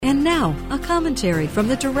And now, a commentary from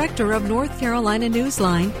the director of North Carolina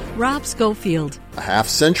Newsline, Rob Schofield. A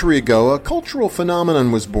half-century ago, a cultural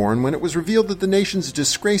phenomenon was born when it was revealed that the nation's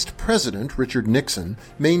disgraced president, Richard Nixon,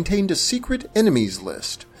 maintained a secret enemies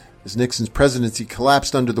list. As Nixon's presidency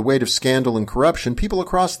collapsed under the weight of scandal and corruption, people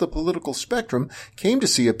across the political spectrum came to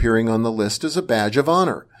see appearing on the list as a badge of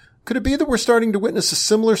honor. Could it be that we're starting to witness a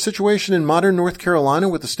similar situation in modern North Carolina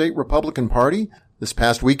with the state Republican Party? This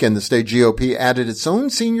past weekend, the state GOP added its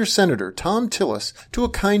own senior senator, Tom Tillis, to a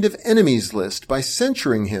kind of enemies list by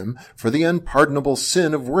censuring him for the unpardonable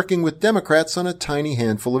sin of working with Democrats on a tiny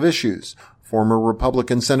handful of issues. Former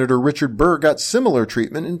Republican Senator Richard Burr got similar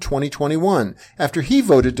treatment in 2021 after he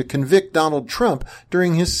voted to convict Donald Trump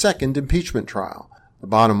during his second impeachment trial. The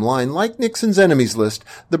bottom line, like Nixon's enemies list,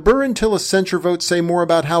 the Burr and Tillis censure votes say more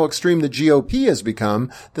about how extreme the GOP has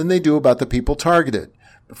become than they do about the people targeted.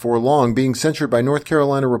 Before long, being censured by North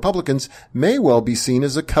Carolina Republicans may well be seen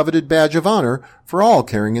as a coveted badge of honor for all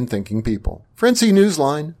caring and thinking people. For NC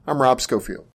Newsline, I'm Rob Schofield.